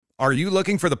Are you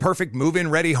looking for the perfect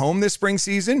move-in ready home this spring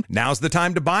season? Now's the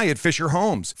time to buy at Fisher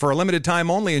Homes. For a limited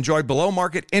time only, enjoy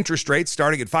below-market interest rates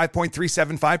starting at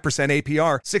 5.375%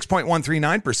 APR,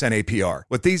 6.139% APR.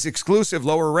 With these exclusive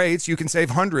lower rates, you can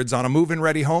save hundreds on a move-in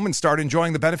ready home and start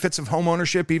enjoying the benefits of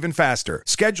homeownership even faster.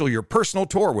 Schedule your personal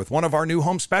tour with one of our new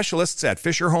home specialists at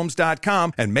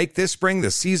FisherHomes.com and make this spring the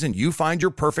season you find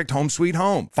your perfect home sweet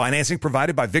home. Financing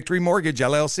provided by Victory Mortgage,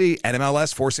 LLC,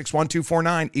 NMLS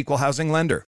 461249, Equal Housing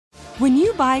Lender. When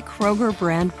you buy Kroger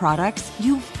brand products,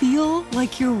 you feel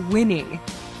like you're winning.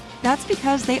 That's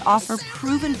because they offer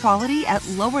proven quality at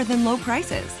lower than low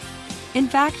prices. In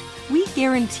fact, we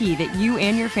guarantee that you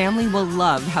and your family will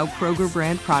love how Kroger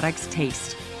brand products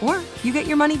taste, or you get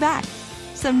your money back.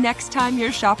 So next time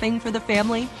you're shopping for the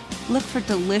family, look for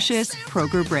delicious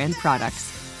Kroger brand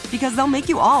products, because they'll make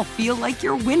you all feel like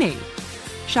you're winning.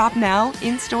 Shop now,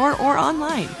 in-store, or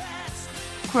online.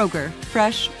 Kroger,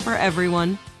 fresh for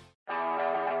everyone.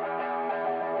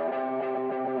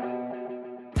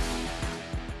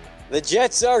 The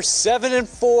Jets are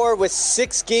 7-4 with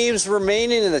 6 games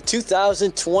remaining in the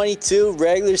 2022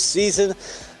 regular season.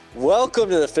 Welcome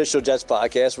to the official Jets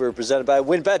podcast. We're presented by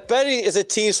WynnBET. Betting is a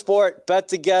team sport. Bet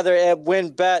together at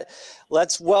WynnBET.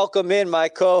 Let's welcome in my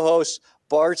co-hosts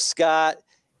Bart Scott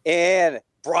and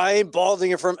Brian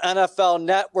Baldinger from NFL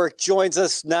Network joins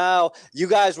us now. You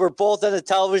guys were both on the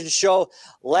television show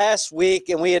last week,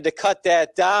 and we had to cut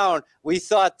that down. We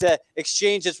thought the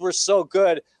exchanges were so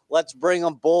good. Let's bring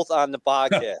them both on the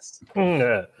podcast.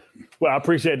 Yeah. Well, I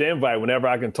appreciate the invite. Whenever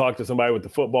I can talk to somebody with the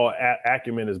football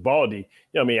acumen as Baldy,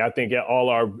 I think all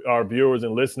our viewers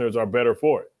and listeners are better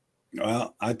for it.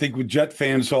 Well, I think with Jet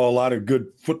fans saw a lot of good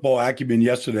football acumen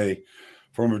yesterday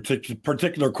from a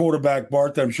particular quarterback,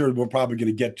 Bart, that I'm sure we're probably going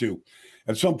to get to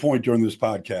at some point during this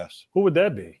podcast. Who would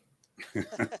that be?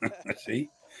 See?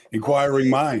 Inquiring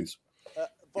minds.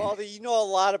 Baldy, you know a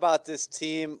lot about this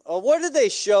team. What did they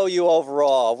show you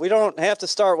overall? We don't have to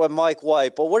start with Mike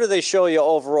White, but what did they show you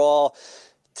overall,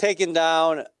 taking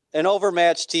down an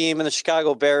overmatched team in the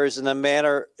Chicago Bears in the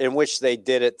manner in which they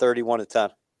did it,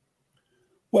 31-10?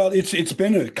 Well, it's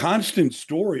been a constant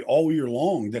story all year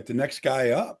long that the next guy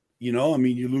up, you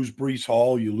lose Breece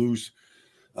Hall, you lose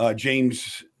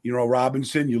James,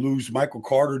 Robinson, you lose Michael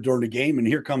Carter during the game, and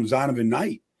here comes Zonovan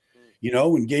Knight,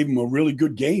 and gave him a really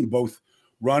good game, both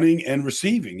running and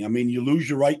receiving. You lose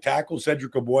your right tackle,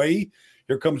 Cedric Ogbuehi.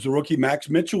 Here comes the rookie Max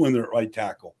Mitchell in the right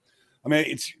tackle.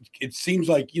 It seems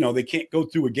like, they can't go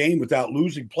through a game without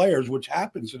losing players, which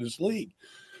happens in this league.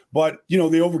 But,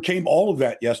 they overcame all of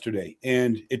that yesterday,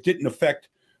 and it didn't affect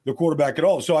the quarterback at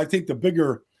all. So I think the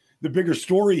bigger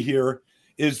story here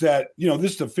is that,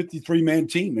 this is a 53-man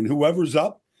team, and whoever's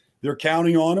up, they're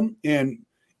counting on them. And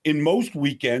in most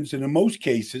weekends and in most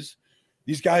cases,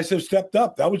 these guys have stepped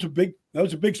up. That was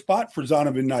a big spot for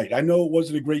Zonovan Knight. I know it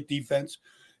wasn't a great defense.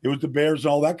 It was the Bears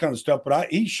and all that kind of stuff,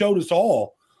 but he showed us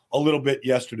all a little bit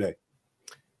yesterday.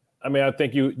 I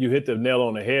think you hit the nail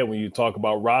on the head when you talk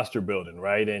about roster building,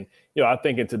 right? And, I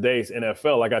think in today's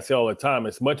NFL, like I say all the time,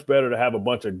 it's much better to have a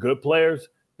bunch of good players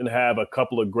than to have a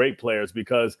couple of great players,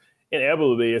 because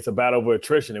inevitably it's a battle over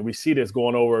attrition. And we see this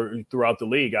going over throughout the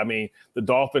league. The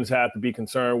Dolphins have to be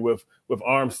concerned with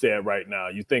Armstead right now.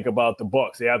 You think about the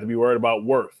Bucs, they have to be worried about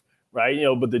Worth, right?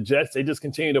 But the Jets, they just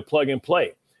continue to plug and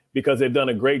play because they've done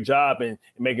a great job in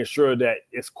making sure that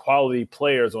it's quality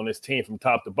players on this team from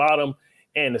top to bottom.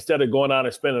 And instead of going out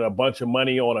and spending a bunch of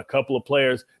money on a couple of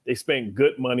players, they spent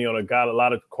good money on a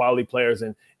lot of quality players.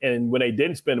 And when they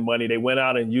didn't spend the money, they went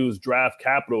out and used draft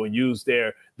capital and used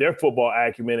their football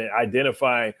acumen in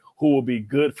identifying who will be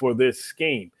good for this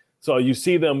scheme. So you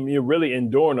see them really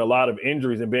enduring a lot of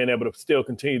injuries and being able to still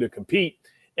continue to compete.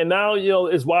 And now,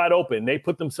 it's wide open. They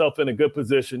put themselves in a good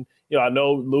position. I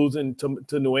know losing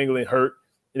to New England hurt.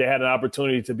 They had an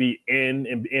opportunity to be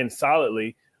in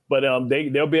solidly. But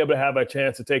they'll be able to have a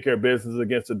chance to take care of business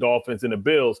against the Dolphins and the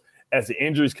Bills as the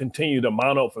injuries continue to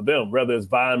mount up for them, whether it's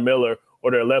Von Miller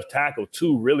or their left tackle,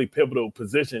 two really pivotal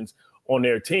positions on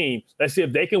their team. Let's see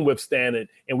if they can withstand it.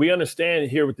 And we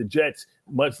understand here with the Jets,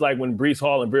 much like when Breece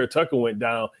Hall and Vera Tucker went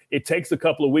down, it takes a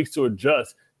couple of weeks to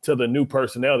adjust to the new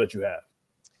personnel that you have.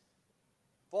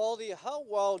 Baldy, how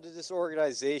well did this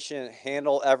organization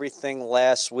handle everything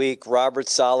last week? Robert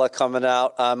Saleh coming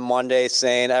out on Monday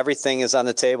saying everything is on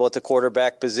the table at the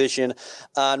quarterback position.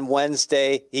 On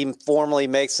Wednesday, he formally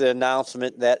makes an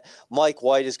announcement that Mike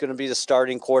White is going to be the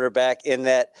starting quarterback, and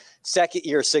that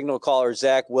second-year signal caller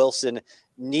Zach Wilson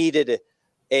needed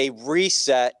a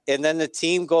reset. And then the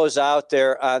team goes out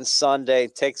there on Sunday,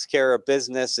 takes care of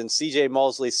business, and C.J.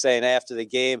 Mosley saying after the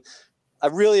game, I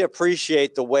really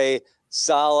appreciate the way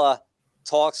Saleh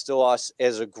talks to us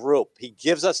as a group. He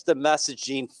gives us the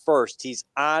messaging first. He's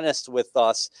honest with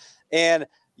us. And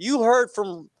you heard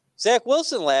from Zach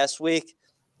Wilson last week.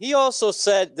 He also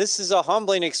said this is a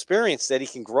humbling experience that he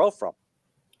can grow from.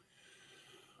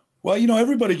 Well,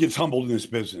 everybody gets humbled in this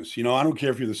business. I don't care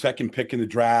if you're the second pick in the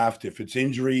draft, if it's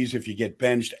injuries, if you get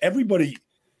benched. Everybody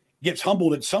gets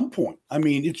humbled at some point. I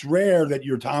mean, it's rare that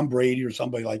you're Tom Brady or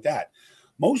somebody like that.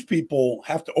 Most people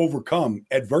have to overcome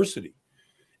adversity.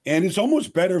 And it's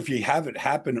almost better if you have it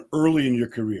happen early in your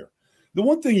career. The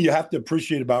one thing you have to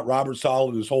appreciate about Robert Saleh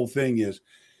and this whole thing is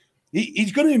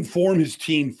he's going to inform his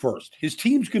team first. His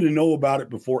team's going to know about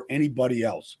it before anybody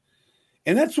else.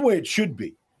 And that's the way it should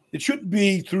be. It shouldn't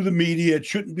be through the media. It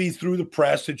shouldn't be through the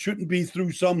press. It shouldn't be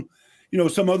through some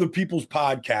other people's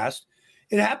podcast.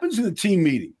 It happens in the team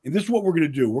meeting. And this is what we're going to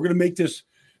do. We're going to make this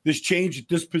change at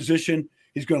this position.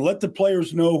 He's going to let the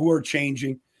players know who are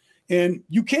changing. And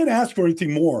you can't ask for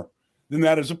anything more than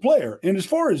that as a player. And as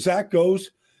far as Zach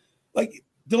goes, like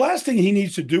the last thing he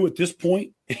needs to do at this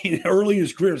point early in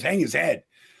his career is hang his head.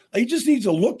 He just needs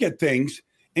to look at things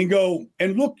and go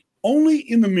and look only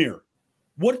in the mirror.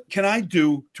 What can I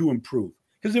do to improve?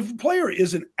 Because if a player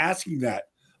isn't asking that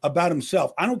about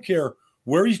himself, I don't care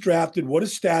where he's drafted, what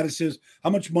his status is,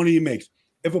 how much money he makes.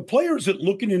 If a player isn't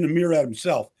looking in the mirror at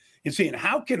himself and saying,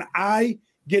 how can I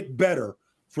get better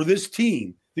for this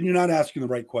team, then you're not asking the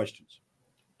right questions.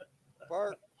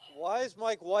 Bart, why is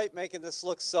Mike White making this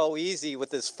look so easy with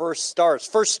his first starts?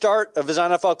 First start of his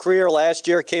NFL career last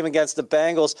year came against the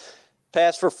Bengals,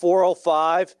 passed for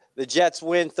 405. The Jets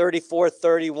win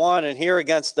 34-31, and here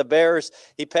against the Bears,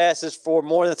 he passes for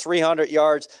more than 300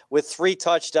 yards with 3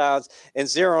 touchdowns and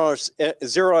zero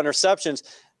interceptions.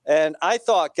 And I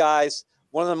thought, guys,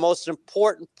 one of the most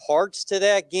important parts to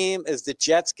that game is the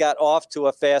Jets got off to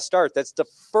a fast start. That's the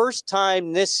first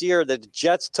time this year that the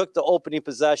Jets took the opening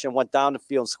possession, went down the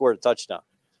field, and scored a touchdown.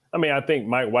 I mean, I think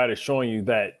Mike White is showing you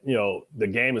that, the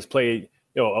game is played,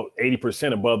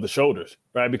 80% above the shoulders,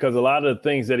 right? Because a lot of the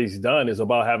things that he's done is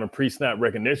about having pre-snap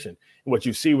recognition. And what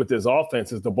you see with this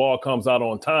offense is the ball comes out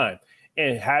on time.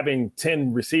 And having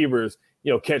 10 receivers,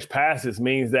 catch passes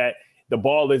means that the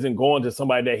ball isn't going to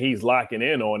somebody that he's locking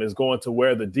in on. It's going to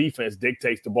where the defense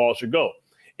dictates the ball should go.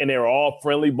 And they're all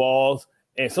friendly balls.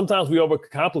 And sometimes we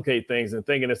overcomplicate things and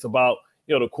thinking it's about,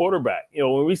 the quarterback.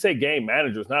 When we say game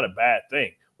manager, it's not a bad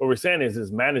thing. What we're saying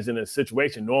is managing a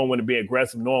situation, knowing when to be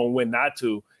aggressive, knowing when not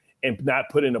to, and not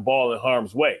putting the ball in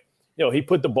harm's way. He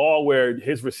put the ball where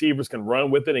his receivers can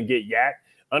run with it and get yacked.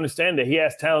 Understand that he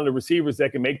has talented receivers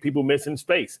that can make people miss in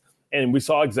space. And we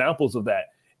saw examples of that.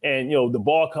 And, the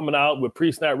ball coming out with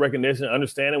pre-snap recognition,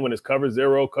 understanding when it's cover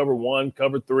 0, cover 1,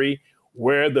 cover 3,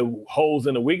 where the holes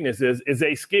and the weakness is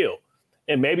a skill.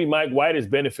 And maybe Mike White is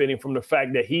benefiting from the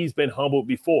fact that he's been humbled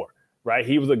before, right?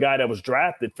 He was a guy that was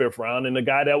drafted 5th round and a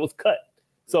guy that was cut.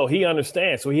 So he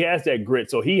understands. So he has that grit.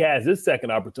 So he has his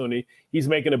second opportunity. He's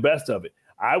making the best of it.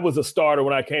 I was a starter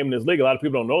when I came in this league. A lot of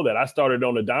people don't know that. I started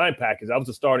on a dime package. I was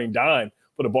a starting dime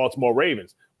for the Baltimore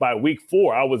Ravens. By week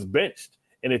 4, I was benched.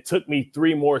 And it took me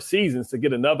 3 more seasons to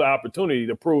get another opportunity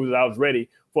to prove that I was ready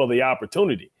for the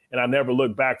opportunity. And I never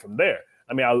looked back from there.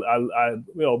 I mean, I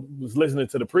was listening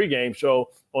to the pregame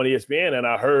show on ESPN, and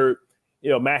I heard,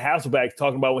 Matt Hasselbeck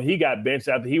talking about when he got benched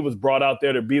after he was brought out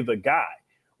there to be the guy,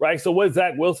 right? So what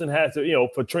Zach Wilson has to,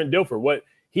 for Trent Dilfer, what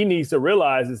he needs to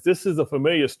realize is this is a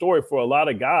familiar story for a lot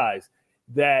of guys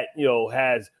that,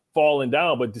 has fallen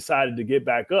down but decided to get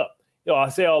back up. I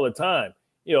say all the time,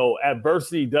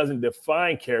 adversity doesn't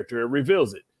define character, it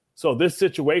reveals it. So this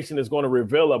situation is going to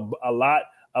reveal a lot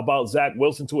about Zach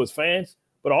Wilson to his fans,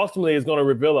 but ultimately it's going to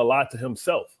reveal a lot to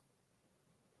himself.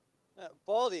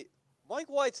 Baldy, Mike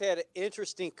White's had an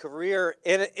interesting career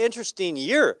and an interesting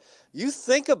year. You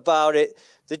think about it,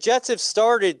 the Jets have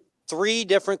started 3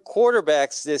 different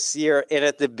quarterbacks this year, and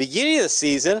at the beginning of the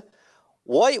season,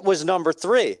 White was number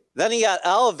 3. Then he got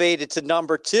elevated to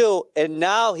number 2, and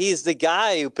now he's the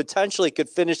guy who potentially could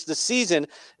finish the season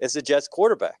as the Jets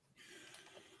quarterback.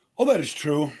 Oh, that is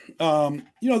true.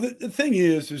 The thing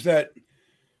is that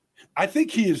I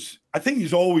think he's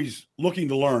always looking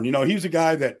to learn. He's a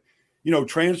guy that,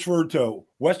 transferred to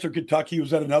Western Kentucky. He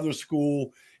was at another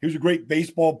school. He was a great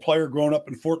baseball player growing up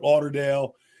in Fort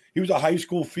Lauderdale. He was a high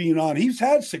school phenom. He's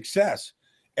had success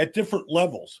at different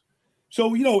levels.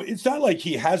 So, it's not like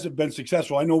he hasn't been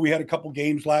successful. I know we had a couple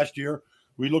games last year.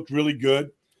 We looked really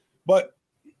good. But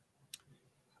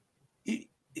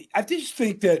I just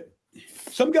think that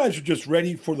some guys are just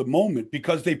ready for the moment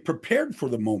because they prepared for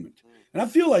the moment. And I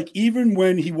feel like even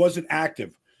when he wasn't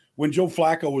active, when Joe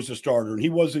Flacco was a starter and he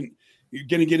wasn't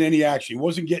going to get any action,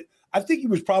 I think he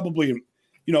was probably,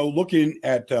 looking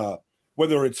at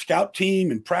whether it's scout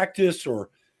team and practice or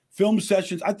film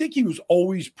sessions. I think he was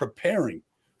always preparing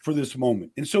for this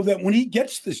moment. And so that when he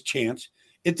gets this chance,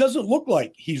 it doesn't look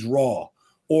like he's raw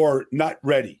or not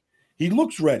ready. He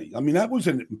looks ready. I mean, that was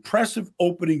an impressive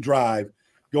opening drive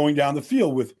going down the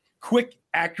field with quick,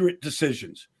 accurate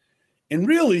decisions. And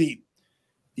really,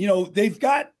 they've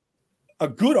got a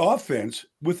good offense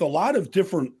with a lot of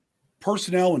different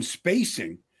personnel and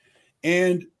spacing.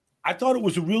 And I thought it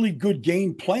was a really good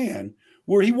game plan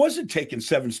where he wasn't taking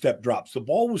 7-step drops. The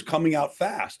ball was coming out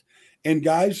fast. And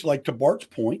guys, like to Bart's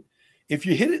point, if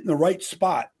you hit it in the right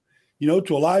spot,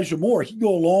 to Elijah Moore, he can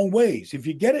go a long ways. If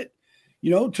you get it, to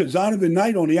Zonovan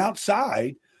Knight on the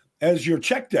outside as your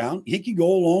check down, he can go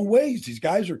a long ways. These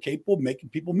guys are capable of making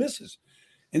people misses.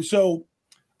 And so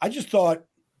I just thought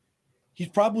he's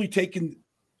probably taken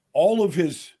all of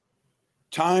his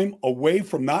time away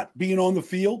from not being on the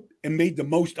field and made the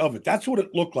most of it. That's what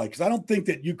it looked like. Because I don't think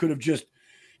that you could have just,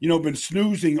 been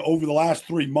snoozing over the last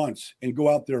 3 months and go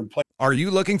out there and play. Are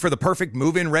you looking for the perfect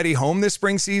move-in ready home this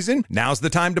spring season? Now's the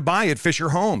time to buy at Fisher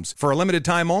Homes. For a limited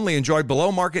time only, enjoy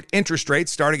below-market interest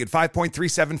rates starting at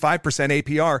 5.375%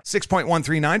 APR,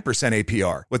 6.139%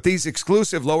 APR. With these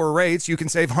exclusive lower rates, you can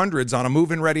save hundreds on a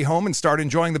move-in ready home and start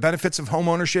enjoying the benefits of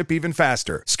homeownership even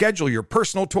faster. Schedule your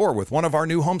personal tour with one of our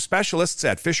new home specialists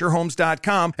at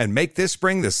FisherHomes.com and make this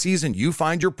spring the season you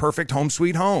find your perfect home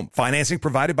sweet home. Financing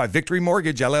provided by Victory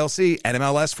Mortgage, LLC,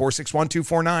 NMLS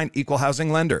 461249, Equal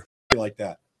Housing Lender. Like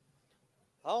that.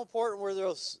 How important were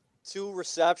those 2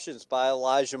 receptions by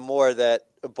Elijah Moore that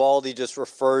Baldy just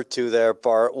referred to there,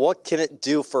 Bart? What can it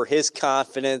do for his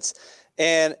confidence?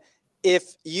 And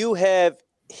if you have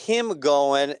him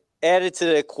going, added to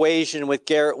the equation with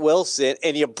Garrett Wilson,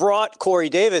 and you brought Corey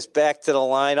Davis back to the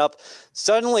lineup,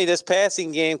 suddenly this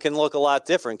passing game can look a lot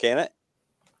different, can it?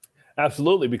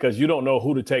 Absolutely, because you don't know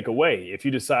who to take away. If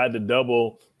you decide to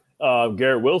double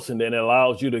Garrett Wilson, then it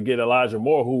allows you to get Elijah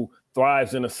Moore, who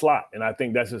thrives in a slot. And I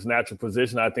think that's his natural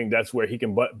position. I think that's where he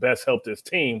can best help this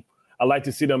team. I'd like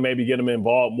to see them maybe get him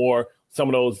involved more. Some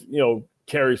of those,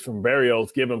 carries from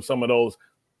Berrios, give him some of those,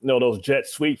 those jet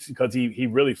sweeps, because he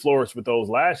really flourished with those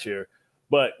last year.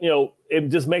 But, it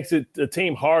just makes the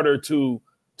team harder to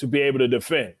be able to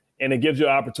defend. And it gives you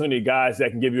an opportunity, guys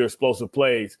that can give you explosive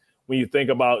plays. When you think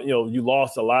about, you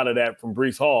lost a lot of that from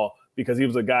Breece Hall because he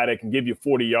was a guy that can give you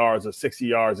 40 yards or 60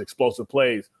 yards explosive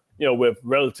plays, with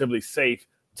relatively safe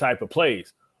type of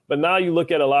plays. But now you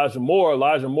look at Elijah Moore,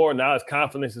 now his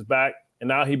confidence is back, and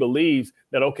now he believes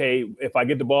that, okay, if I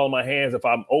get the ball in my hands, if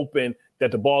I'm open,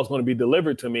 that the ball is going to be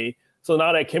delivered to me. So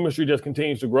now that chemistry just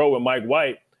continues to grow with Mike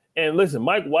White. And listen,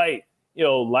 Mike White,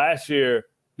 last year,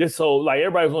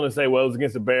 everybody was going to say, well, it was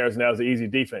against the Bears and that was an easy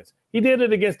defense. He did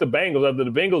it against the Bengals. After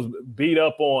the Bengals beat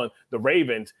up on the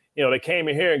Ravens, they came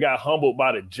in here and got humbled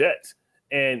by the Jets.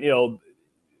 And,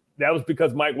 that was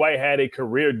because Mike White had a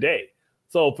career day.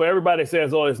 So for everybody that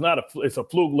says, oh, it's a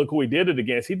fluke, look who he did it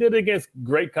against. He did it against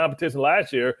great competition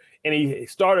last year, and he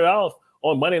started off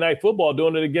on Monday Night Football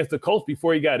doing it against the Colts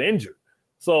before he got injured.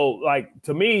 So,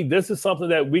 to me, this is something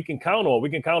that we can count on.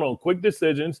 We can count on quick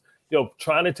decisions,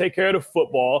 trying to take care of the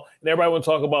football. And everybody want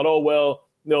to talk about,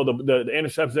 the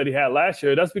interceptions that he had last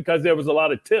year. That's because there was a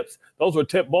lot of tips. Those were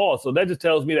tip balls. So that just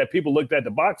tells me that people looked at the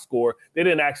box score. They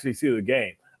didn't actually see the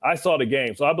game. I saw the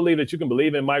game. So I believe that you can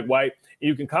believe in Mike White and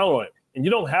you can count on it. And you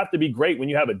don't have to be great when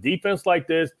you have a defense like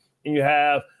this and you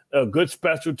have good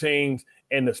special teams,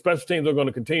 and the special teams are going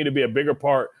to continue to be a bigger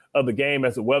part of the game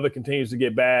as the weather continues to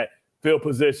get bad. Field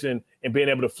position and being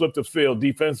able to flip the field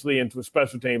defensively into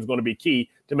special teams is going to be key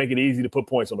to make it easy to put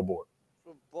points on the board.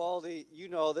 Baldy,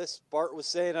 this, Bart was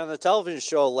saying on the television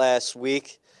show last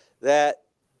week that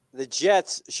the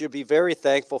Jets should be very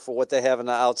thankful for what they have on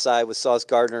the outside with Sauce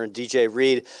Gardner and DJ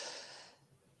Reed.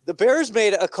 The Bears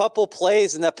made a couple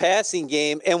plays in the passing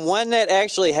game, and when that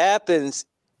actually happens,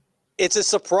 it's a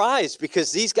surprise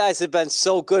because these guys have been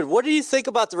so good. What do you think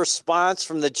about the response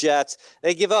from the Jets?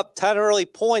 They give up 10 early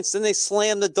points, then they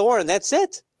slam the door, and that's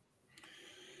it.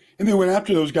 And they went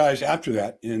after those guys after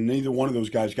that, and neither one of those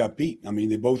guys got beat. I mean,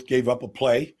 they both gave up a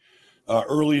play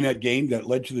early in that game that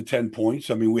led to the 10 points.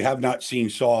 I mean, we have not seen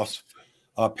Sauce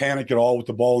panic at all with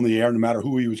the ball in the air, no matter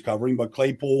who he was covering. But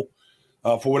Claypool,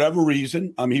 for whatever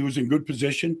reason, he was in good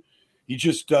position. He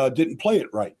just didn't play it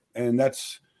right. And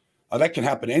that can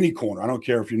happen to any corner. I don't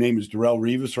care if your name is Darrelle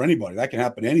Revis or anybody. That can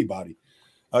happen to anybody.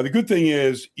 The good thing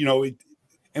is,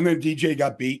 and then DJ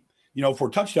got beat, for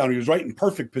a touchdown. He was right in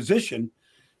perfect position,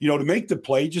 to make the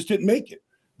play, just didn't make it.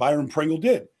 Byron Pringle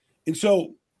did. And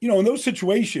so, in those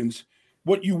situations,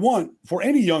 what you want for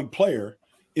any young player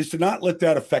is to not let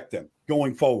that affect them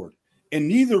going forward. And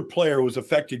neither player was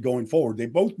affected going forward. They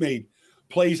both made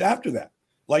plays after that,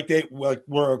 like they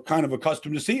were kind of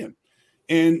accustomed to seeing.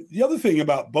 And the other thing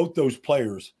about both those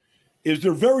players is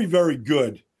they're very, very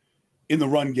good in the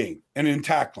run game and in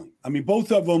tackling. I mean,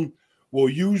 both of them will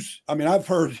use – I mean, I've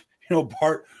heard,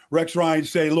 Rex Ryan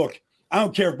say, look, I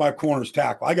don't care if my corners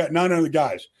tackle. I got 9 other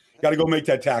guys. Got to go make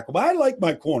that tackle. But I like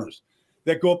my corners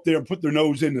that go up there and put their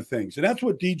nose into things. And that's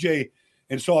what DJ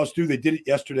and Sauce do. They did it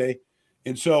yesterday.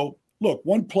 And so, look,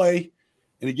 one play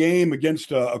in a game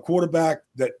against a quarterback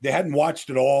that they hadn't watched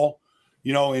at all,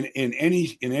 in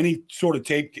any sort of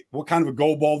tape, what kind of a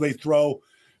go ball they throw.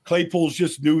 Claypool's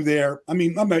just new there. I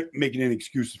mean, I'm not making any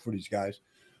excuses for these guys.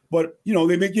 But,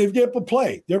 they may give up a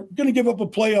play. They're going to give up a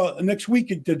play next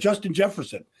week to Justin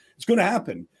Jefferson. It's going to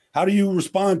happen. How do you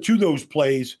respond to those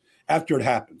plays after it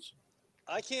happens?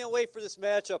 I can't wait for this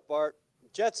matchup, Bart.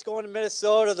 Jets going to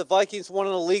Minnesota. The Vikings, one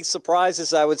of the league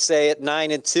surprises, I would say, at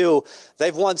 9-2.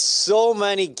 They've won so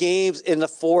many games in the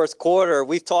fourth quarter.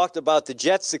 We've talked about the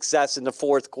Jets' success in the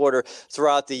fourth quarter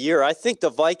throughout the year. I think the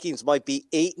Vikings might be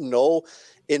 8-0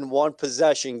 in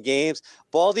one-possession games.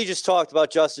 Baldy just talked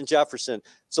about Justin Jefferson.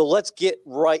 So let's get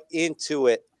right into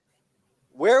it.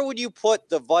 Where would you put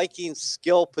the Vikings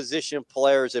skill position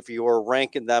players if you were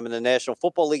ranking them in the National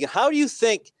Football League? And how do you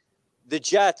think the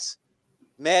Jets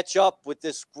match up with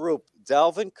this group?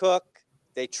 Dalvin Cook,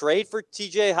 they trade for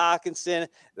TJ Hawkinson,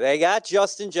 they got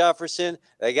Justin Jefferson,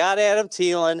 they got Adam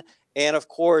Thielen, and of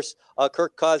course,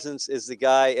 Kirk Cousins is the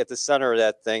guy at the center of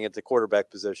that thing at the quarterback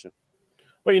position.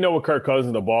 Well, with Kirk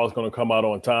Cousins, the ball is going to come out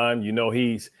on time.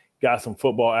 He's got some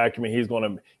football acumen. He's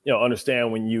going to,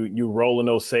 understand when you rolling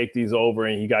those safeties over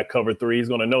and he got cover 3, he's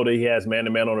going to know that he has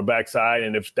man-to-man on the backside.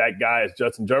 And if that guy is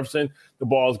Justin Jefferson, the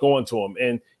ball is going to him.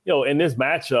 And, in this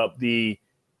matchup, the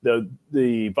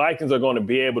Vikings are going to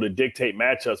be able to dictate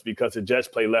matchups because the Jets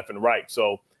play left and right.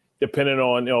 So depending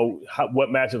on, what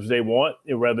matchups they want,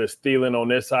 whether it's Thielen on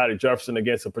this side or Jefferson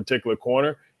against a particular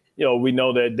corner, we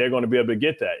know that they're going to be able to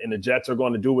get that. And the Jets are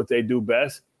going to do what they do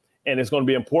best. And it's going to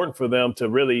be important for them to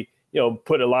really,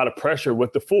 put a lot of pressure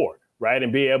with the 4, right,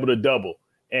 and be able to double.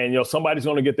 And, somebody's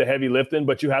going to get the heavy lifting,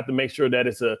 but you have to make sure that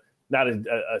it's not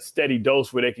a steady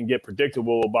dose where they can get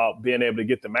predictable about being able to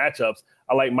get the matchups.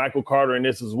 I like Michael Carter in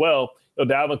this as well.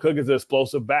 Dalvin Cook is an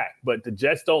explosive back, but the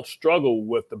Jets don't struggle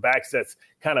with the backs that's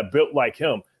kind of built like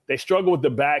him. They struggle with the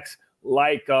backs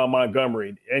like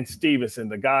Montgomery and Stevenson,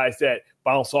 the guys that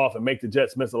bounce off and make the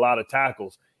Jets miss a lot of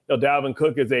tackles. Dalvin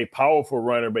Cook is a powerful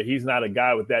runner, but he's not a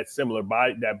guy with that similar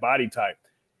body type.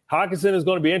 Hawkinson is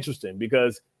going to be interesting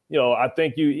because, I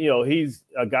think he's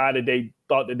a guy that they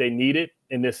thought that they needed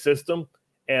in this system.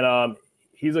 And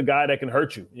he's a guy that can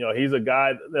hurt you. He's a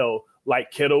guy,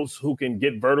 like Kittles who can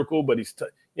get vertical, but he's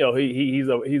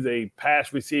a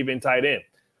pass receiving tight end.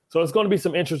 So it's going to be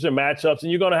some interesting matchups,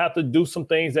 and you're going to have to do some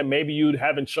things that maybe you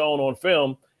haven't shown on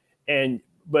film.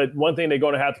 But one thing they're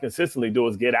going to have to consistently do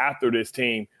is get after this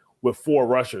team with 4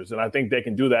 rushers. And I think they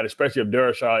can do that, especially if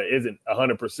Derashad isn't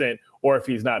 100% or if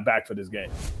he's not back for this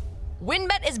game.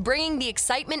 WynnBET is bringing the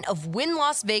excitement of Wynn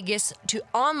Las Vegas to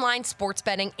online sports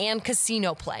betting and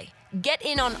casino play. Get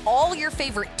in on all your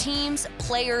favorite teams,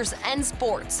 players, and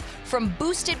sports. From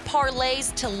boosted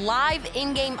parlays to live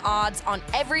in-game odds on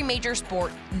every major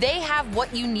sport, they have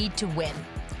what you need to win.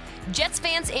 Jets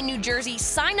fans in New Jersey,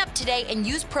 sign up today and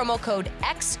use promo code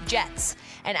XJETS.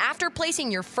 And after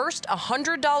placing your first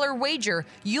 $100 wager,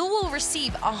 you will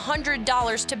receive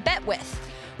 $100 to bet with.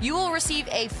 You will receive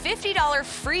a $50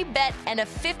 free bet and a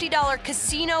 $50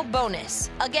 casino bonus.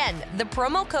 Again, the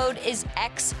promo code is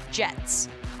XJETS.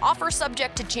 Offer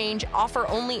subject to change. Offer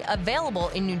only available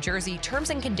in New Jersey. Terms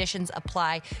and conditions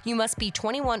apply. You must be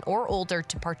 21 or older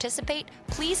to participate.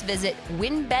 Please visit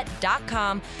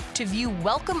wynnbet.com to view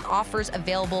welcome offers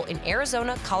available in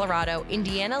Arizona, Colorado,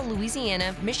 Indiana,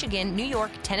 Louisiana, Michigan, New York,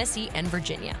 Tennessee, and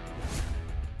Virginia.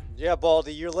 Yeah,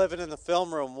 Baldy, you're living in the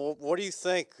film room. What do you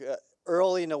think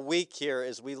early in the week here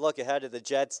as we look ahead to the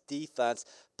Jets defense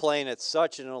playing at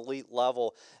such an elite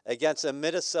level against a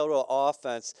Minnesota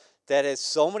offense that has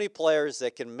so many players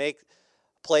that can make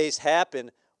plays happen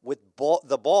with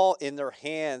the ball in their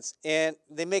hands, and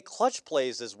they make clutch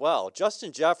plays as well.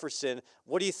 Justin Jefferson,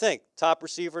 what do you think? Top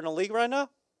receiver in the league right now?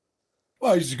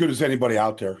 Well, he's as good as anybody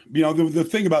out there. The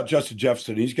thing about Justin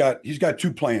Jefferson, he's got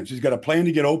 2 plans. He's got a plan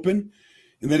to get open,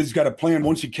 and then he's got a plan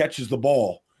once he catches the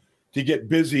ball to get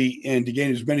busy and to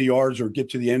gain as many yards or get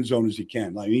to the end zone as he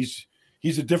can. Like he's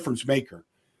a difference maker.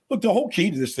 Look, the whole key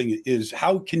to this thing is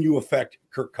how can you affect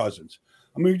Kirk Cousins?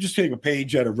 I mean, you just take a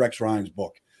page out of Rex Ryan's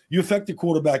book. You affect the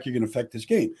quarterback, you're going to affect this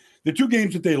game. The 2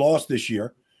 games that they lost this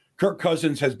year, Kirk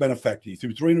Cousins has been effective. He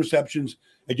threw 3 interceptions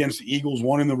against the Eagles,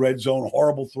 1 in the red zone,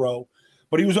 horrible throw.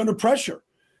 But he was under pressure.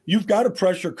 you've got to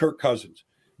pressure Kirk Cousins.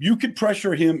 You could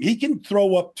pressure him. He can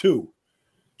throw up 2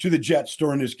 to the Jets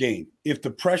during this game if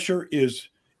the pressure is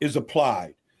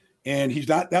applied. And he's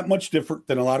not that much different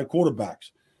than a lot of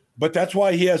quarterbacks. But that's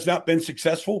why he has not been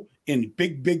successful in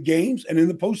big games and in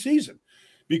the postseason,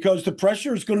 because the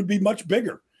pressure is going to be much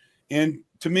bigger. And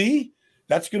to me,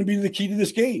 that's going to be the key to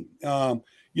this game.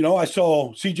 I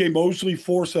saw C.J. Mosley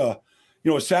force a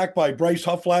sack by Bryce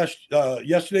Huff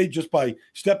yesterday just by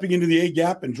stepping into the A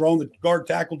gap and drawing the guard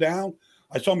tackle down.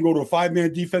 I saw him go to a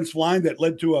 5-man defensive line that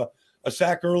led to a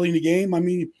sack early in the game. I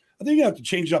mean, I think you have to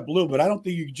change it up a little bit. I don't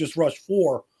think you can just rush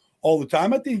 4 all the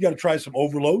time. I think you got to try some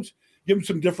overloads, give them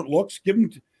some different looks, get them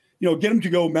to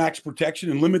go max protection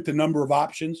and limit the number of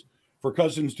options for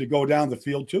Cousins to go down the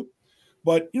field to.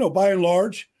 But, by and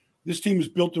large, this team is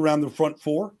built around the front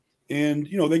 4, and,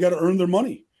 they got to earn their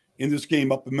money in this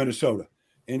game up in Minnesota.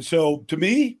 And so, to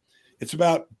me, it's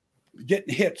about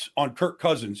getting hits on Kirk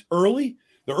Cousins early.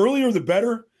 The earlier, the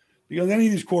better, because any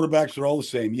of these quarterbacks are all the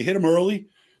same. You hit them early,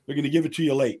 they're going to give it to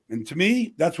you late. And to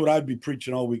me, that's what I'd be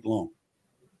preaching all week long.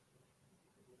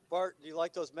 Bart, do you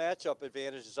like those matchup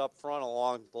advantages up front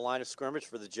along the line of scrimmage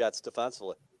for the Jets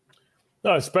defensively?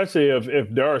 No, especially if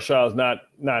Darashaw's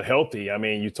not healthy. I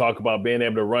mean, you talk about being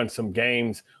able to run some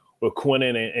games with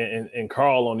Quinnen and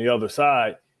Carl on the other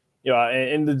side.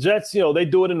 And the Jets, they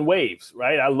do it in waves,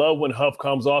 right? I love when Huff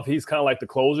comes off. He's kind of like the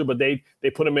closer, but they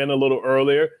put him in a little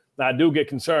earlier. Now, I do get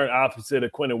concerned opposite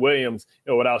of Quinnen Williams,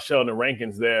 without Sheldon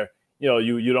Rankins there.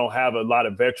 You don't have a lot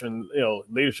of veteran,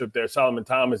 leadership there. Solomon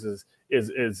Thomas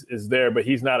is there, but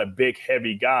he's not a big,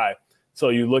 heavy guy. So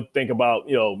you think about,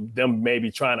 them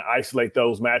maybe trying to isolate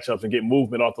those matchups and get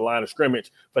movement off the line of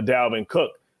scrimmage for Dalvin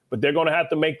Cook. But they're going to have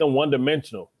to make them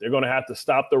one-dimensional. They're going to have to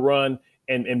stop the run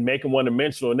and make them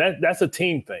one-dimensional. And that's a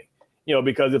team thing,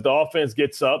 because if the offense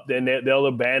gets up, then they'll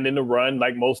abandon the run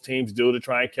like most teams do to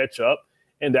try and catch up.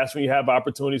 And that's when you have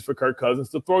opportunities for Kirk Cousins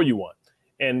to throw you one.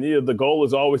 And the goal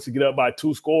is always to get up by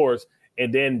 2 scores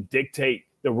and then dictate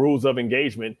the rules of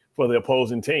engagement for the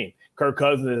opposing team. Kirk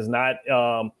Cousins is not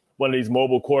one of these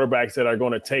mobile quarterbacks that are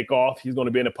going to take off. He's going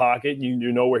to be in the pocket.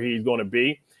 You know where he's going to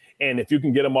be. And if you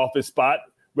can get him off his spot,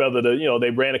 rather they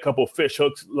ran a couple of fish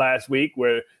hooks last week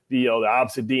where the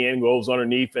opposite DN goes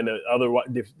underneath and the other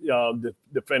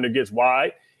defender gets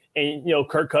wide. And,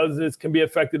 Kirk Cousins can be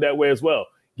affected that way as well.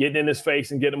 Getting in his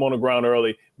face and getting him on the ground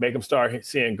early, make him start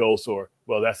seeing goal sore.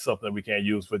 Well, that's something that we can't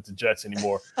use with the Jets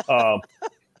anymore.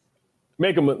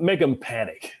 Make him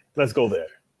panic. Let's go there.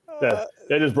 That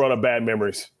just brought up bad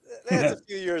memories. That's a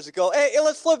few years ago. Hey,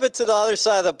 let's flip it to the other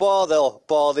side of the ball, though,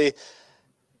 Baldy.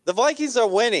 The Vikings are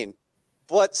winning,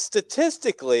 but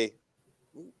statistically,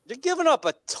 they're giving up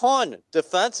a ton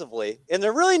defensively, and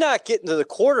they're really not getting to the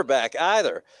quarterback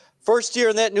either. First year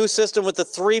in that new system with the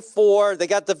 3-4. They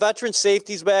got the veteran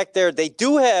safeties back there. They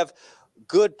do have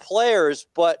good players,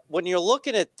 but when you're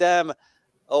looking at them,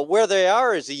 where they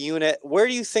are as a unit, where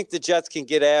do you think the Jets can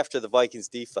get after the Vikings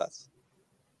defense?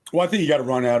 Well, I think you got to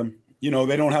run at them. They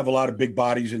don't have a lot of big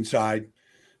bodies inside.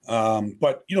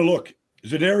 But, look,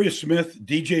 Zadarius Smith,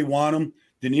 DJ Wanham,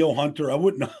 Danielle Hunter, I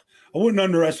wouldn't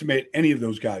underestimate any of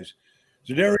those guys.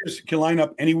 Zadarius can line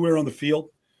up anywhere on the field.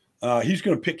 He's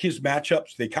going to pick his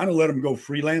matchups. They kind of let him go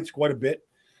freelance quite a bit.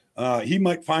 He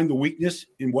might find the weakness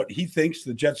in what he thinks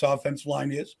the Jets' offensive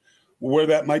line is. Where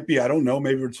that might be, I don't know.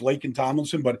 Maybe it's Lake and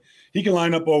Tomlinson, but he can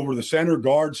line up over the center,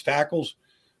 guards, tackles,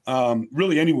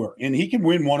 really anywhere. And he can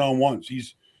win one-on-ones.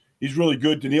 He's really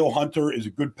good. Danielle Hunter is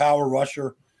a good power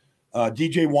rusher.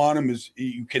 DJ Wanham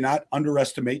you cannot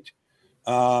underestimate.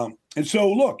 And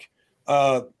so, look,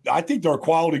 I think they're a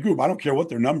quality group. I don't care what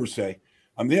their numbers say.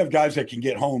 They have guys that can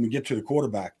get home and get to the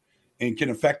quarterback and can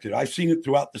affect it. I've seen it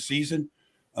throughout the season.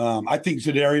 I think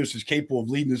Zadarius is capable of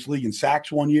leading this league in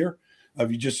sacks one year. If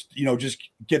he just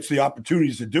gets the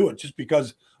opportunities to do it just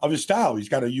because of his style. He's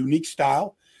got a unique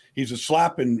style. He's a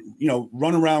slap and,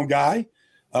 run around guy,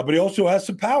 but he also has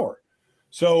some power.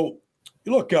 So,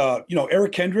 look,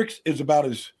 Eric Kendricks is about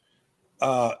as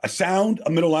sound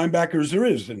a middle linebacker as there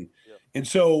is. And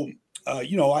so,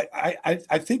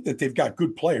 I think that they've got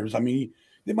good players. I mean,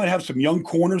 they might have some young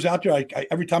corners out there.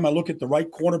 Every time I look at the right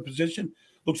corner position,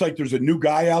 looks like there's a new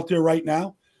guy out there right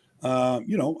now. I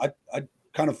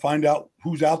kind of find out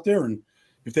who's out there and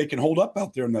if they can hold up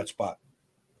out there in that spot.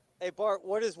 Hey, Bart,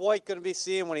 what is White going to be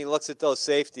seeing when he looks at those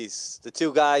safeties? The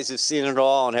two guys who've seen it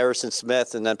all, and Harrison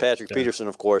Smith and then Patrick Peterson,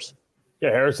 of course. Yeah,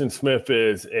 Harrison Smith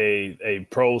is a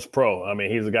pro's pro. I mean,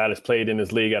 he's a guy that's played in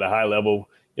this league at a high level,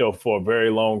 for a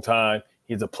very long time.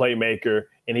 He's a playmaker,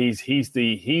 and he's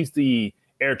the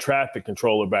air traffic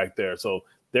controller back there. So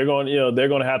they're going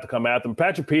to have to come after him.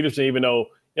 Patrick Peterson, even though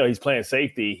he's playing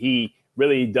safety, he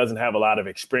really doesn't have a lot of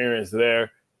experience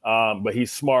there, but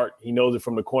he's smart. He knows it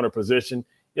from the corner position.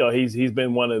 He's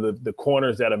been one of the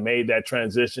corners that have made that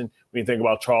transition. When you think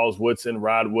about Charles Woodson,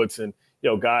 Rod Woodson,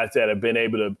 guys that have been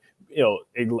able to,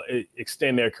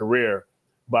 extend their career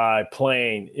by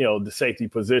playing, the safety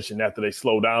position after they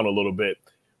slow down a little bit.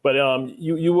 But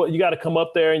you got to come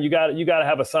up there and you got to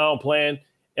have a sound plan,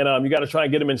 and you got to try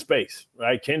and get him in space,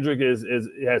 right? Kendrick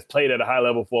has played at a high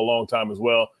level for a long time as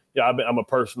well. I'm a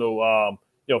personal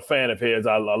fan of his.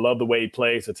 I love the way he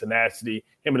plays, the tenacity.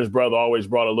 Him and his brother always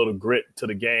brought a little grit to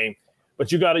the game.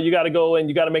 But you got to go and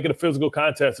you got to make it a physical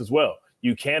contest as well.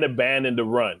 You can't abandon the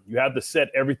run. You have to set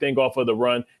everything off of the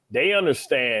run. They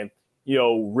understand,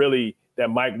 really that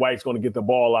Mike White's going to get the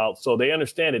ball out. So they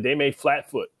understand that they may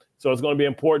flat foot. So it's going to be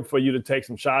important for you to take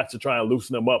some shots to try and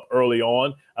loosen them up early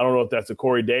on. I don't know if that's to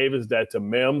Corey Davis, that's to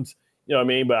Mims, you know what I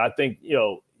mean? But I think,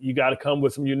 you got to come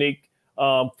with some unique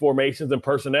formations and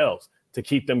personnels to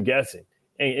keep them guessing.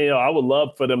 And, I would love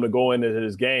for them to go into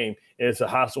this game, and it's a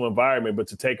hostile environment, but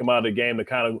to take them out of the game to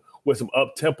kind of with some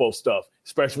up-tempo stuff,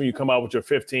 especially when you come out with your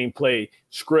 15-play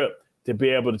script, to be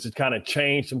able to just kind of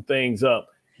change some things up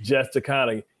just to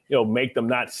kind of, make them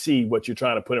not see what you're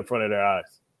trying to put in front of their eyes.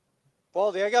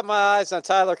 Baldy, I got my eyes on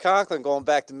Tyler Conklin going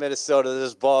back to Minnesota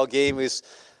this ball game. He's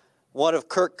one of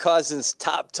Kirk Cousins'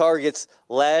 top targets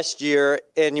last year.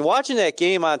 And you're watching that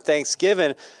game on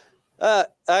Thanksgiving,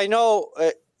 I know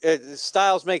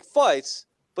styles make fights,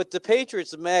 but the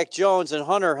Patriots of Mac Jones and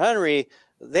Hunter Henry,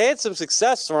 they had some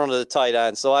success throwing to the tight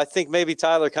end. So I think maybe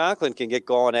Tyler Conklin can get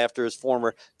going after his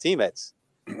former teammates.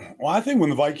 Well, I think when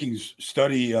the Vikings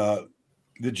study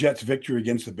the Jets' victory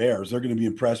against the Bears, they're going to be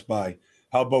impressed by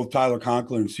how both Tyler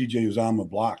Conklin and C.J. Uzomah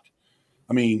blocked.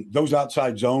 I mean, those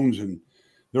outside zones and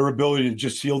their ability to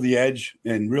just seal the edge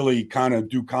and really kind of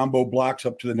do combo blocks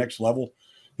up to the next level,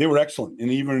 they were excellent.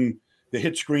 And even the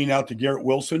hit screen out to Garrett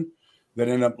Wilson that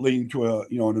ended up leading to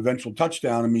an eventual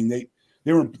touchdown. I mean,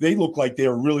 they looked like they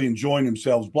were really enjoying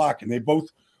themselves blocking. They both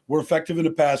were effective in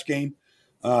the pass game.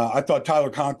 I thought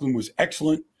Tyler Conklin was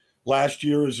excellent last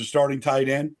year as a starting tight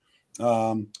end,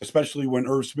 especially when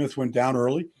Irv Smith went down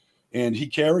early, and he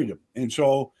carried him. And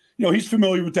so, he's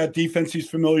familiar with that defense. He's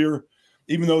familiar,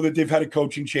 even though that they've had a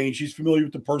coaching change, he's familiar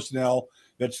with the personnel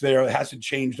that's there. It hasn't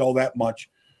changed all that much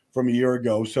from a year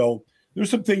ago. So there's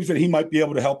some things that he might be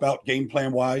able to help out game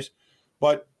plan wise.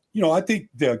 But, I think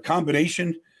the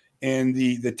combination and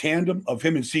the tandem of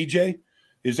him and CJ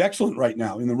is excellent right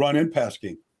now in the run and pass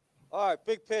game. All right,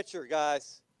 big picture,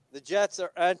 guys. The Jets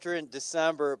are entering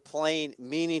December playing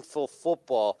meaningful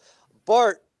football.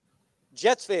 Bart,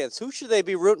 Jets fans, who should they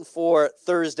be rooting for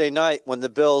Thursday night when the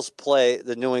Bills play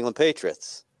the New England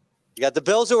Patriots? You got the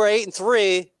Bills who are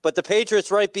 8-3, but the Patriots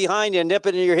right behind you,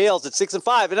 nipping in your heels at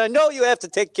 6-5. And I know you have to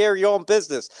take care of your own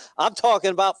business. I'm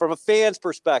talking about from a fan's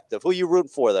perspective. Who are you rooting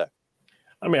for there?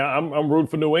 I mean, I'm rooting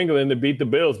for New England to beat the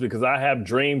Bills because I have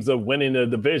dreams of winning the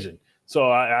division. So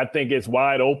I think it's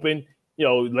wide open.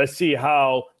 Let's see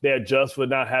how they adjust for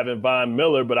not having Von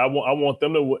Miller, but I want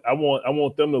them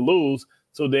to lose.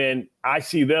 So then I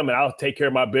see them and I'll take care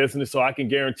of my business so I can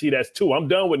guarantee that's 2. I'm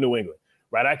done with New England,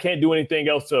 right? I can't do anything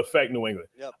else to affect New England.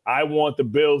 Yep. I want the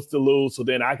Bills to lose so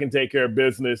then I can take care of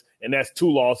business, and that's 2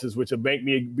 losses, which will make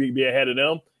me be ahead of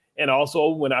them. And also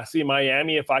when I see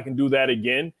Miami, if I can do that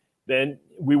again, then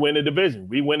we win the division.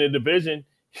 We win the division,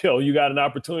 you got an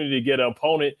opportunity to get an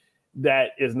opponent that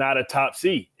is not a top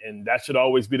seed, and that should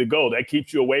always be the goal. That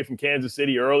keeps you away from Kansas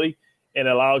City early and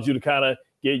allows you to kind of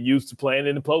get used to playing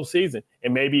in the postseason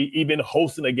and maybe even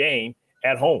hosting a game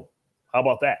at home. How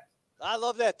about that? I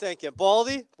love that thinking.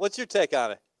 Baldy, what's your take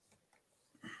on it?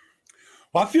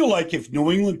 Well, I feel like if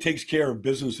New England takes care of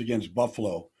business against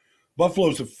Buffalo,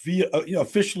 Buffalo's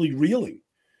officially reeling.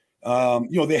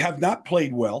 They have not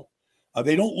played well.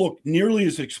 They don't look nearly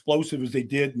as explosive as they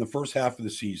did in the first half of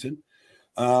the season.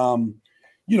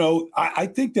 I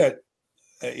think that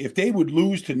if they would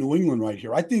lose to New England right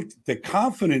here, I think the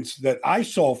confidence that I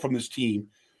saw from this team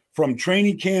from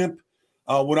training camp,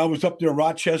 when I was up there in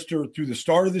Rochester through the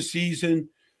start of the season,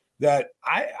 that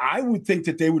I would think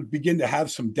that they would begin to have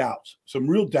some doubts, some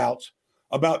real doubts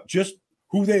about just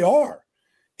who they are.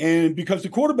 And because the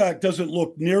quarterback doesn't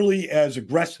look nearly as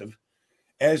aggressive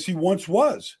as he once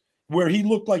was, where he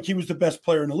looked like he was the best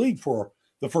player in the league for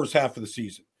the first half of the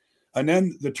season. And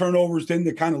then the turnovers, then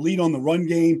to kind of lead on the run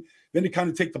game, then to kind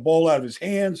of take the ball out of his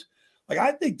hands. Like,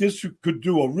 I think this could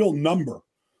do a real number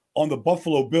on the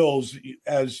Buffalo Bills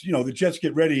as, the Jets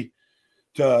get ready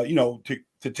to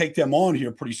take them on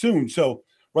here pretty soon. So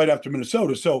right after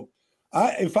Minnesota. So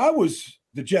if I was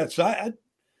the Jets, I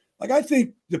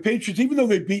think the Patriots, even though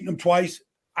they've beaten them twice,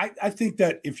 I think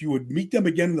that if you would meet them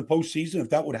again in the postseason, if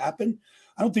that would happen,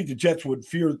 I don't think the Jets would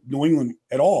fear New England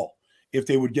at all if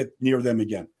they would get near them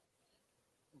again.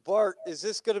 Bart, is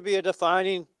this going to be a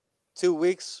defining 2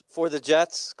 weeks for the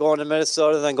Jets, going to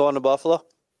Minnesota, then going to Buffalo?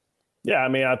 Yeah, I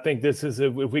mean, I think this is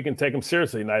if we can take them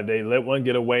seriously. Now, they let one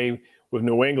get away with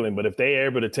New England, but if they are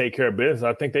able to take care of business,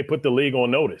 I think they put the league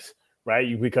on notice,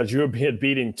 right? Because you're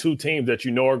beating two teams that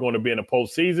you know are going to be in the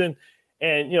postseason,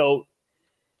 and,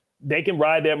 they can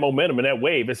ride that momentum and that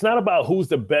wave. It's not about who's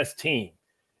the best team.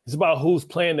 It's about who's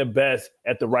playing the best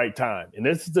at the right time. And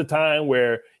this is the time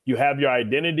where you have your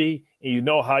identity and you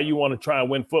know how you want to try and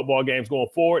win football games going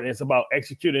forward. And it's about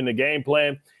executing the game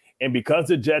plan. And because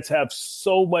the Jets have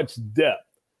so much depth,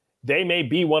 they may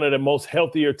be one of the most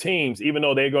healthier teams, even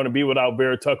though they're going to be without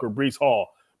Vera Tucker, Breece Hall.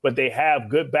 But they have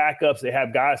good backups. They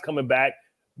have guys coming back.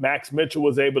 Max Mitchell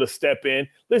was able to step in.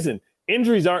 Listen,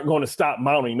 injuries aren't going to stop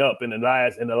mounting up in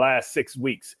the last 6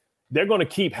 weeks. They're going to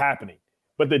keep happening.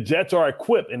 But the Jets are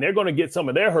equipped, and they're going to get some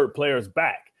of their hurt players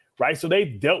back, right? So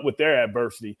they've dealt with their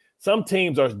adversity. Some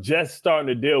teams are just starting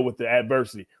to deal with the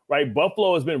adversity, right?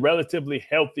 Buffalo has been relatively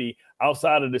healthy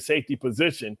outside of the safety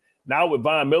position. Now with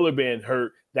Von Miller being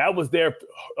hurt, that was their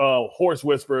horse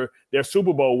whisperer, their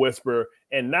Super Bowl whisperer,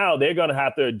 and now they're going to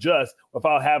have to adjust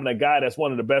without having a guy that's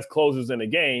one of the best closers in the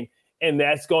game. And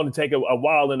that's going to take a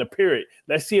while in a period.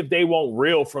 Let's see if they won't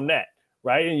reel from that,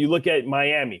 right? And you look at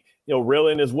Miami,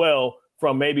 reeling as well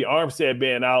from maybe Armstead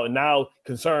being out and now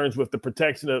concerns with the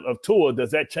protection of Tua. Does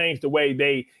that change the way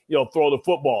they, throw the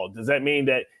football? Does that mean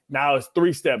that now it's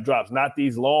 3-step drops, not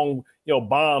these long,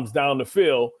 bombs down the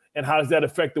field? And how does that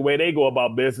affect the way they go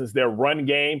about business, their run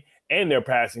game and their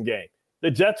passing game? The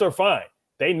Jets are fine.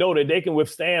 They know that they can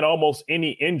withstand almost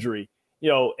any injury,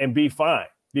 and be fine,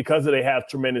 because they have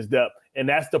tremendous depth. And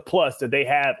that's the plus that they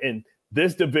have in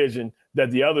this division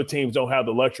that the other teams don't have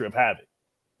the luxury of having.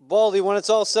 Baldy, when it's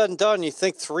all said and done, you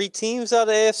think 3 teams out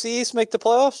of AFC East make the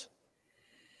playoffs?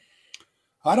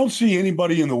 I don't see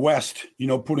anybody in the West,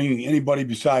 putting anybody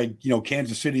beside,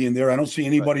 Kansas City in there. I don't see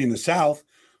anybody in the South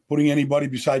putting anybody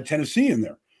beside Tennessee in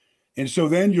there. And so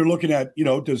then you're looking at,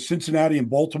 does Cincinnati and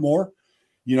Baltimore,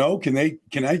 can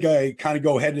that guy kind of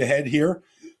go head to head here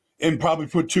and probably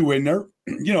put 2 in there?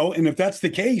 And if that's the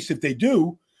case, if they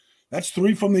do, that's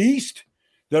 3 from the East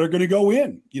that are going to go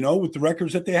in, with the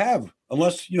records that they have,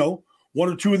 unless, 1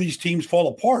 or 2 of these teams fall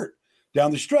apart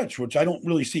down the stretch, which I don't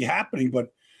really see happening,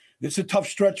 but it's a tough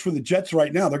stretch for the Jets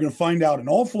right now. They're going to find out an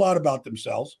awful lot about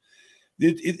themselves.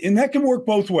 And that can work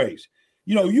both ways.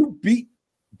 You beat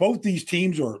both these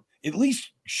teams, or at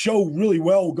least show really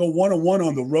well, go 1-on-1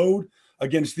 on the road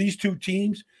against these 2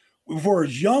 teams. For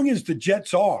as young as the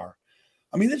Jets are,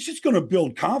 I mean, that's just going to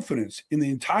build confidence in the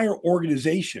entire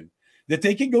organization that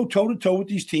they can go toe-to-toe with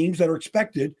these teams that are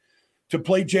expected to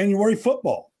play January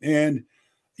football. And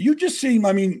you just seem,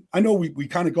 I mean, I know we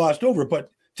kind of glossed over it,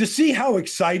 but to see how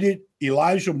excited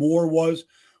Elijah Moore was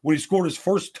when he scored his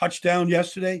first touchdown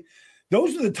yesterday,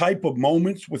 those are the type of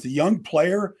moments with a young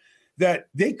player that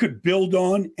they could build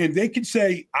on, and they could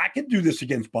say, I can do this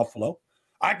against Buffalo.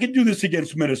 I can do this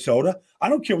against Minnesota. I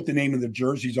don't care what the name of the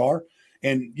jerseys are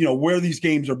and, where these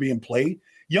games are being played.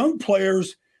 Young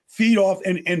players feed off,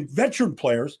 and veteran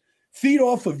players feed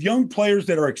off of young players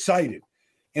that are excited.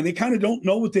 And they kind of don't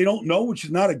know what they don't know, which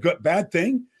is not a good, bad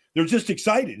thing. They're just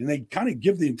excited, and they kind of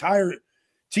give the entire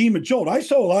team a jolt. I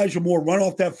saw Elijah Moore run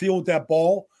off that field with that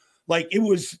ball like it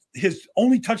was his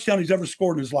only touchdown he's ever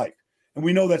scored in his life. And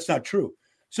we know that's not true.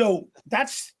 So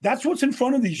that's what's in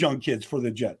front of these young kids for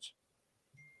the Jets.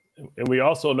 And we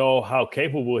also know how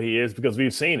capable he is because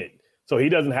we've seen it. So he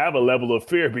doesn't have a level of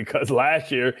fear because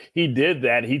last year he did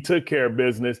that. He took care of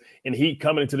business, and he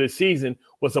coming into this season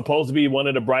was supposed to be one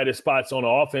of the brightest spots on the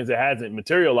offense that hasn't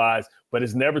materialized, but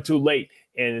it's never too late.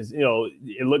 And,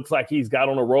 it looks like he's got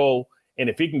on a roll. And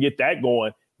if he can get that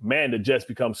going, man, the Jets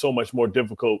become so much more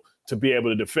difficult to be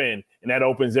able to defend. And that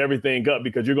opens everything up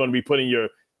because you're going to be putting your,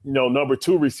 number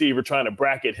 2 receiver trying to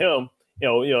bracket him,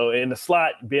 in the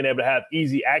slot, being able to have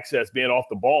easy access, being off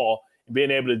the ball, and being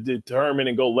able to determine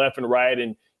and go left and right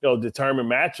and, determine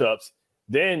matchups.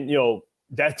 Then,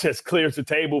 that just clears the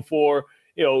table for,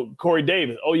 Corey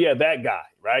Davis. Oh, yeah, that guy,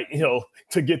 right?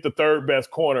 To get the 3rd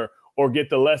best corner or get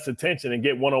the less attention and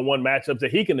get one-on-one matchups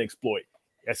that he can exploit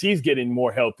as he's getting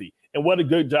more healthy. And what a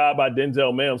good job by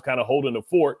Denzel Mims kind of holding the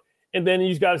fort. And then you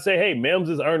just got to say, hey, Mims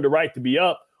has earned the right to be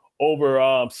up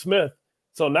over Smith.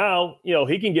 So now,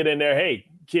 he can get in there. Hey,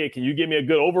 kid, can you give me a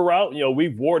good over route?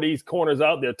 We've wore these corners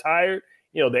out. They're tired.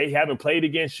 They haven't played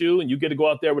against you, and you get to go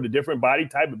out there with a different body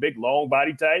type, a big, long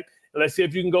body type. And let's see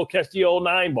if you can go catch the old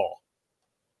 9 ball.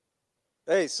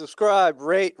 Hey, subscribe,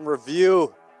 rate, and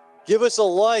review Give us a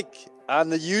like on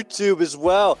the YouTube as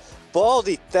well.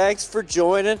 Baldy, thanks for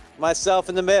joining myself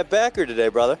and the Matt Backer today,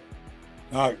 brother.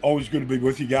 Always good to be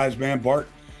with you guys, man. Bart,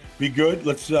 be good.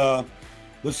 Let's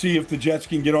see if the Jets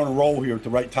can get on a roll here at the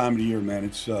right time of the year, man.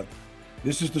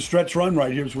 This is the stretch run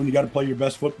right here. It's when you got to play your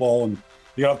best football, and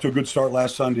they got off to a good start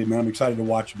last Sunday, man. I'm excited to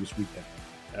watch them this weekend.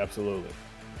 Absolutely.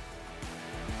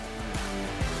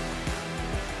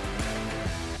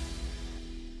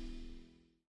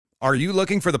 Are you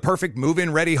looking for the perfect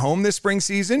move-in ready home this spring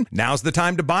season? Now's the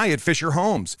time to buy at Fisher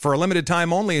Homes. For a limited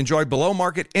time only, enjoy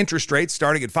below-market interest rates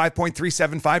starting at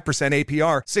 5.375%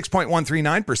 APR,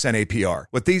 6.139% APR.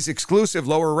 With these exclusive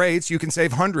lower rates, you can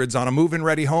save hundreds on a move-in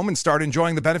ready home and start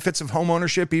enjoying the benefits of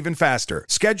homeownership even faster.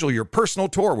 Schedule your personal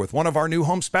tour with one of our new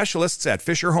home specialists at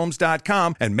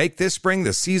FisherHomes.com and make this spring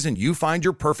the season you find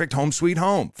your perfect home sweet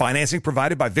home. Financing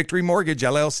provided by Victory Mortgage,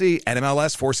 LLC,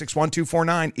 NMLS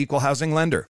 461249, Equal Housing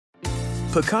Lender.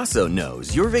 Picasso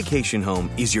knows your vacation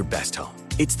home is your best home.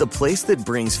 It's the place that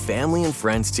brings family and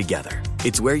friends together.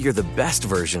 It's where you're the best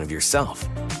version of yourself.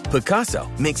 Picasso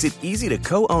makes it easy to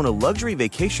co-own a luxury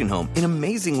vacation home in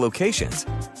amazing locations.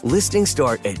 Listings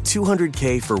start at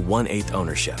 $200K for 1/8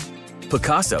 ownership.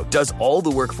 Picasso does all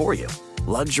the work for you.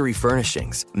 Luxury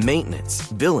furnishings, maintenance,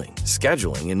 billing,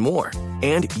 scheduling, and more.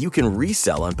 And you can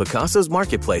resell on Picasso's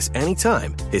marketplace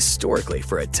anytime, historically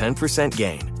for a 10%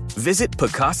 gain. Visit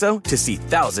Picasso to see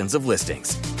thousands of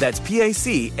listings. That's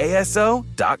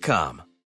PACASO.com.